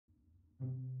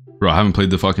Bro, I haven't played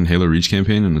the fucking Halo Reach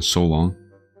campaign in so long.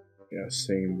 Yeah,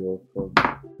 same, bro.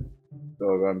 Fuck.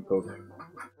 Dog, I'm cooked.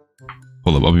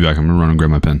 Hold up, I'll be back. I'm gonna run and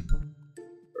grab my pen.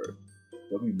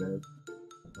 Love you, man.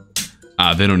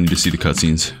 Ah, they don't need to see the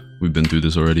cutscenes. We've been through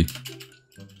this already.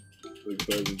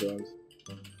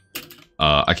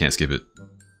 I can't skip it.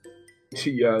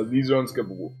 Yeah, these are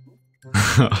unskippable.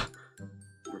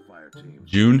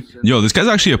 June? Yo, this guy's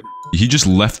actually a... He just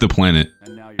left the planet.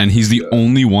 And he's the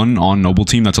only one on Noble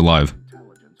Team that's alive.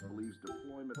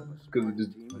 Because it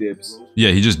just dips.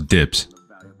 Yeah, he just dips.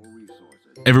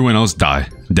 Everyone else die.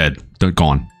 Dead. They're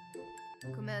gone.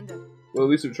 Well, at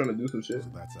least they're trying to do some shit.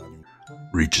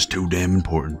 Reach is too damn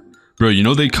important. Bro, you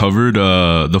know they covered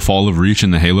the fall of Reach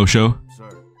in the Halo show?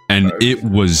 And it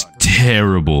was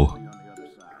terrible.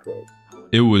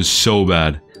 It was so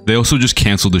bad. They also just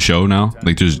canceled the show now.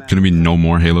 Like, there's gonna be no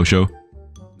more Halo show.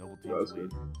 That's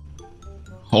good.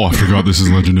 Oh, I forgot this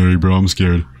is legendary, bro. I'm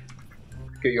scared.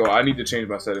 Okay, yo, I need to change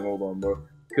my setting. Hold on, bro.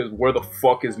 Because where the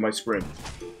fuck is my sprint?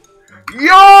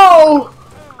 Yo!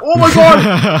 Oh my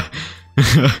god!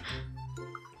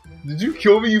 Did you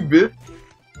kill me, you bitch?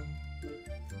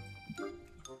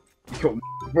 Yo,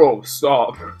 bro,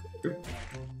 stop. Look,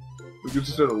 it's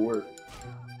just gonna work.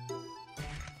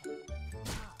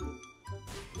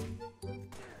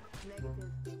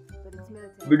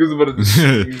 Niggas about to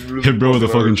just hit bro with a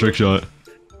fucking trick shot.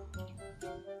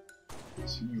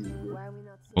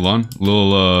 Hold on,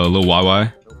 little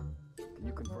YY.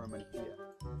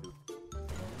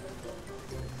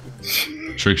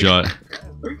 Trick shot.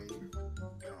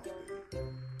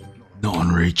 No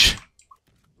on Reach.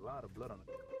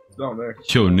 Down there.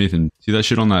 Yo, Nathan, see that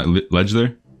shit on that ledge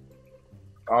there?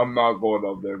 I'm not going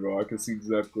up there, bro. I can see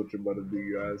exactly what you're about to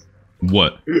do, guys.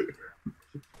 What?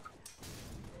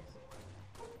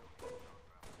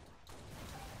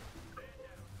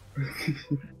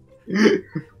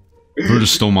 Bro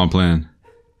just stole my plan.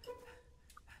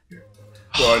 Bro,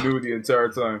 I knew it the entire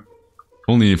time.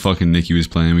 Only fucking Nikki was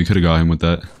playing, we could have got him with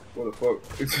that. What the fuck?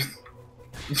 It's just...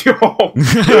 Yo!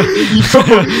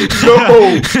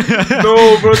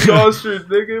 No, bro, Joshua,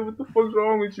 nigga, what the fuck's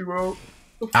wrong with you, bro?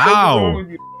 What the fuck is wrong with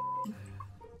you?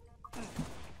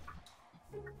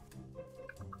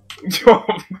 Yo!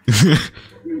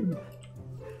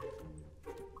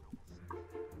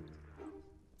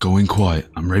 Going quiet.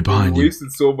 I'm right behind you.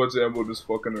 Wasted so much ammo just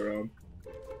fucking around.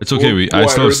 It's okay. I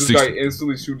still have this guy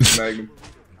instantly shoot his magnum.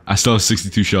 I still have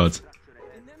 62 shots.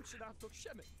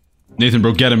 Nathan,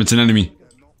 bro, get him. It's an enemy.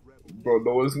 Bro,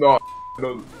 no, it's not.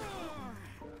 No.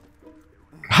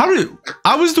 How did...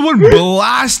 I was the one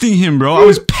blasting him, bro. I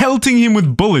was pelting him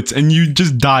with bullets, and you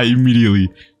just die immediately.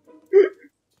 Bro,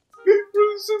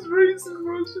 it's just racist,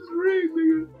 bro. It's just rigged,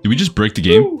 nigga. Did we just break the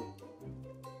game? Ooh.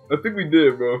 I think we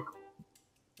did, bro.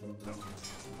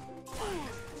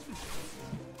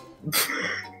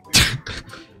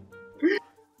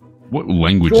 What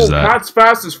language is that? That's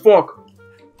fast as fuck.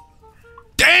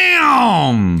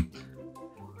 Damn!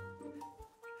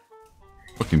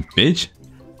 Fucking bitch.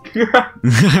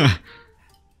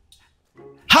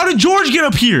 How did George get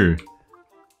up here?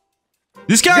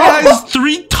 This guy has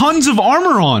 3 tons of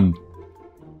armor on.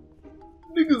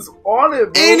 Niggas on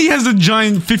it, bro. And he has a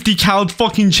giant 50 cal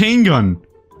fucking chain gun.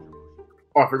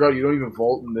 Oh, I forgot you don't even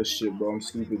vault in this shit, bro. I'm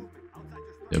stupid.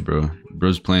 Yeah, bro.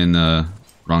 Bro's playing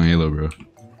wrong Halo, bro.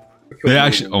 They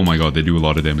actually... Oh my god, they do a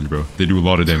lot of damage, bro. They do a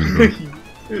lot of damage, bro.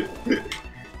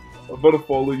 I'm about to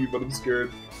follow you, but I'm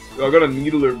scared. Yo, I got a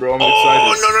needler, bro. I'm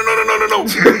excited.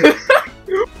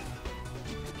 No.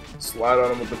 Slide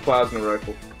on him with the plasma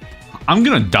rifle. I'm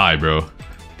gonna die, bro.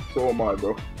 So am I,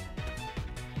 bro.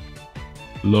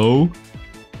 Low.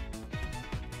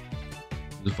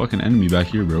 There's a fucking enemy back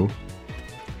here, bro.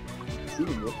 Shoot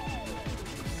him, bro.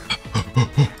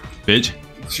 Bitch.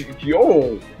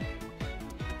 Yo!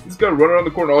 This guy running around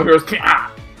the corner, all I hear is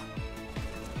ah!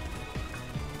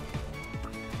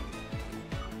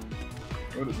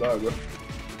 I'm gonna die, bro.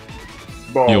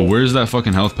 Bro. Yo, where's that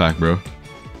fucking health pack, bro?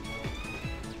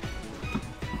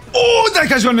 Oh, that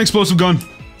guy's got an explosive gun.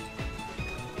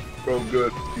 Bro,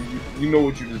 good. You know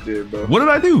what you just did, bro. What did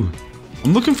I do?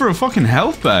 I'm looking for a fucking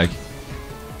health pack.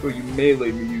 Bro, you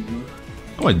meleeed me, you goof.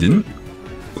 Oh, I didn't.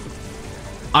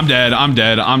 I'm dead. I'm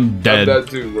dead. I'm dead. I'm dead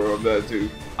too, bro. I'm dead too.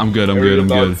 I'm good. I'm Area good. I'm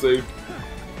not good.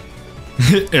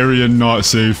 Safe. Area not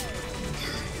safe.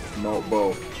 No,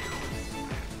 bro.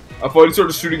 I thought he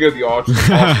started shooting at the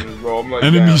ostriches, bro. I'm like,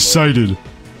 enemy damn, sighted.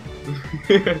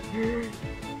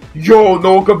 Yo,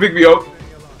 no one come pick me up.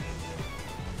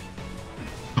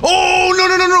 Oh,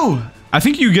 no. I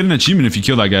think you get an achievement if you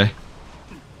kill that guy.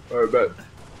 Alright, bet.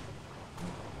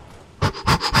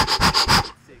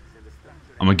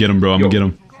 I'm gonna get him, bro. I'm Yo. gonna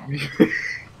get him.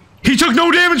 He took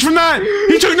no damage from that!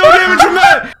 He took no damage from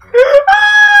that!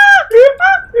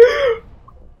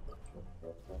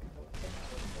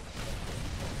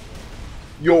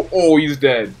 Yo, oh, he's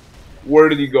dead. Where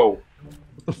did he go?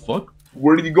 What the fuck?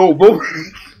 Where did he go, bro?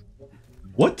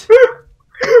 What?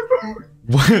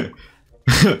 What?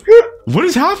 What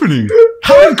is happening?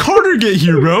 How did Carter get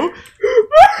here, bro? What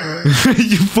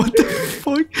the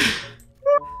fuck?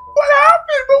 What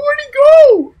happened, bro? Where'd he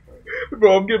go?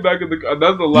 Bro, I'm getting back in the car.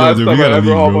 That's the last dude, time I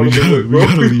ever hop on the boat, bro. We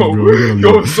gotta leave, bro. We gotta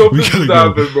Yo, leave. something We just gotta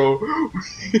happened, bro.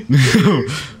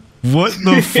 What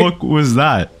the fuck was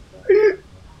that?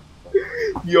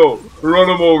 Yo, run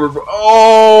him over, bro.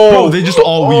 Oh! Bro, they just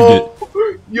all weaved it.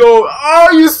 Yo, oh,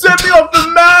 you sent me off the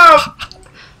map!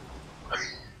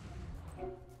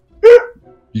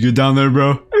 You get down there,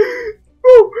 bro? Bro,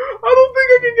 I don't think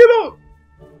I can get up.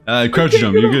 Crouch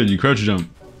jump. You're good. You crouch jump.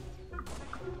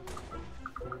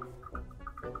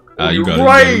 You got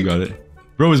right. it. You got it.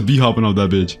 Bro is b-hopping off that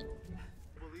bitch.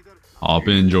 Hop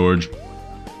in, George.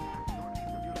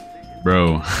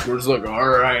 Bro. George's like,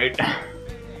 alright.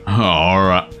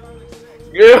 Alright.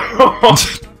 Yeah.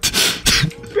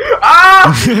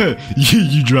 Ah!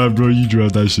 you drive, bro. You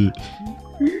drive that shit.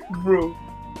 Bro.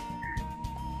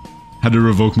 Had to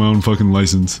revoke my own fucking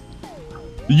license.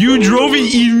 You drove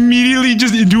it immediately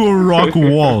just into a rock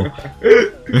wall.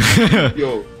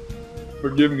 Yo,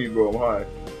 forgive me, bro. I'm high.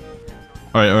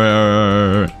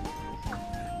 Alright.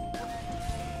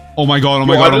 Oh my god, oh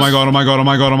my god, oh my god, oh my god, oh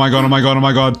my god, oh my god, oh my god, oh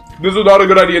my god. This is not a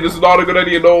good idea. This is not a good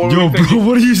idea. No. Yo, bro,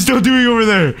 what are you still doing over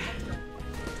there?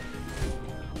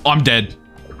 I'm dead.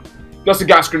 That's a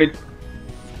gas grenade.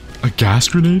 A gas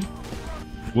grenade?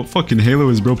 What fucking Halo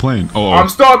is bro playing? Oh, I'm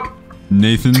stuck.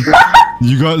 Nathan,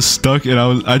 you got stuck and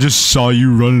I just saw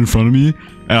you run in front of me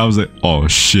and I was like, oh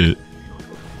shit.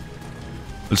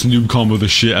 Let's noob combo the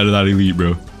shit out of that elite,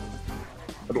 bro.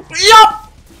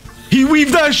 Yup! He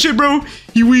weaved that shit, bro.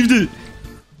 He weaved it.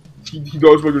 He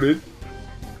dodged my grenade.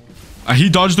 He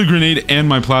dodged the grenade and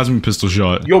my plasma pistol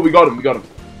shot. Yo, we got him. We got him.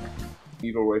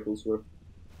 Evo rifles, bro.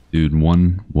 Dude,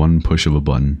 one push of a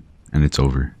button and it's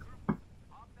over.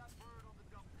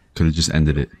 Could have just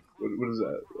ended it. What is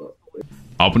that?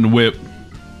 Hop in the whip.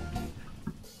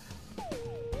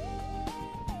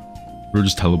 Bro,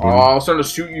 just teleported. Oh, I was trying to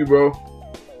shoot you, bro.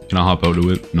 Can I hop out the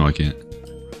whip? No, I can't.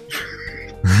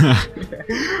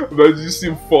 Imagine you see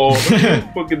him fall.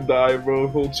 Fucking die, bro.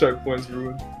 Whole checkpoint's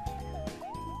ruined.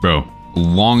 Bro,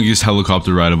 longest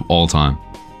helicopter ride of all time.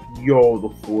 Yo, the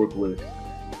forklift.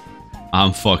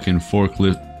 I'm fucking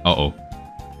forklift. Uh-oh.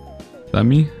 Is that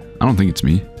me? I don't think it's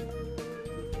me.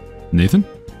 Nathan?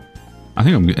 I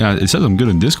think I'm good. It says I'm good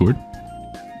in Discord.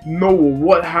 No,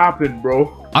 what happened,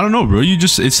 bro? I don't know, bro.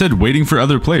 It said waiting for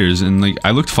other players, and like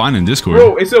I looked fine in Discord.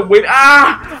 Bro, it said wait.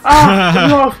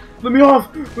 Ah! Let me off!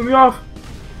 Let me off!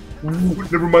 Ooh,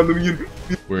 never mind. Let me in.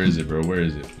 Where is it, bro? Where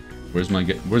is it? Where's my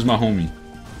homie?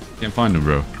 Can't find him,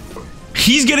 bro.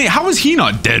 He's getting. How is he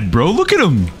not dead, bro? Look at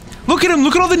him. Look at him.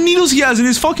 Look at all the needles he has in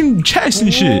his fucking chest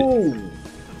and shit. Whoa.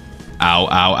 Ow,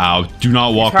 ow, ow. Do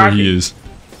not walk where he is.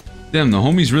 Damn, the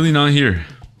homie's really not here.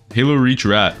 Halo Reach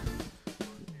Rat.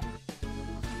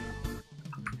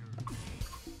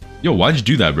 Yo, why'd you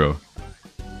do that, bro?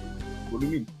 What do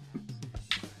you mean?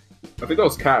 I think that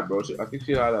was Cat, bro. I think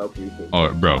she had help you.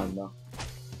 Oh, bro.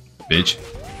 Bitch.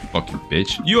 Fucking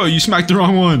bitch. Yo, you smacked the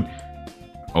wrong one.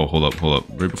 Oh, hold up, hold up.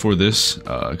 Right before this,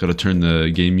 I gotta turn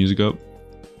the game music up.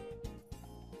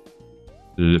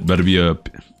 It better be a...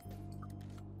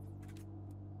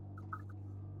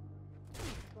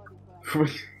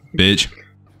 Bitch.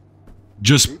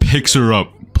 Just picks her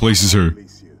up, places her.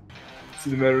 See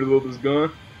the matter with this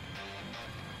gun?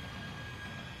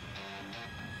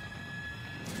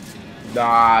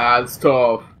 Nah, that's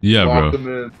tough. Yeah, Lock bro. them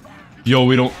in. Yo,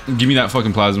 we don't... Give me that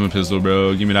fucking plasma pistol,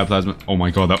 bro. Give me that plasma... Oh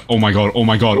my god, that... Oh my god, oh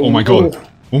my god, oh my god.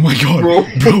 Oh my god.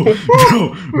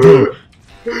 Bro.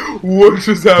 What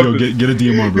just happened? Yo, get a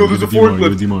DMR, bro. Yo, there's get a DMR, forklift.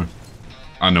 get a DMR.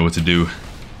 I know what to do.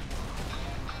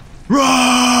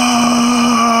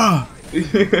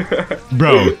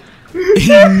 Bro,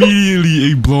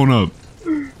 immediately blown up.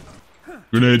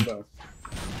 Grenade.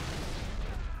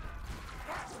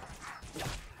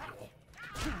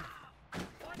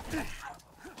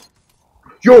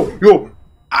 Yo!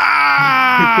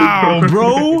 Ow,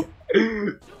 bro!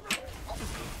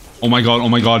 Oh my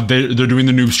god, they're doing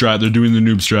the noob strat, they're doing the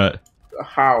noob strat.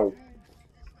 How?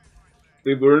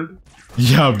 They learned?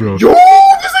 Yeah, bro. Yo!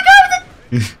 There's a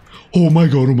guy! Oh my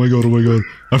god.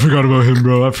 I forgot about him,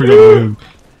 bro. I forgot about him.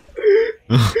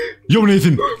 Yo,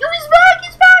 Nathan! Yo, he's back!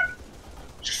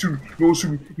 Shoot me. No,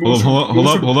 shoot me.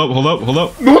 Hold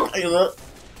up. No!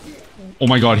 Oh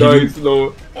my god, he Nice, didn't.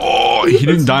 no. Oh, he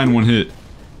didn't die in one hit.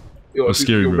 Yo, That's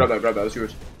scary, bro. grab that, that's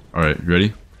yours. Alright,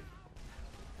 ready?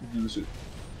 Use it.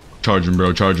 Charge him,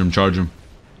 bro. Charge him, charge him.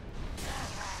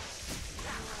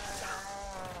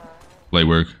 Light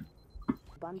work.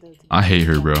 I hate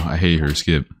her, bro. I hate her.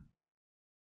 Skip.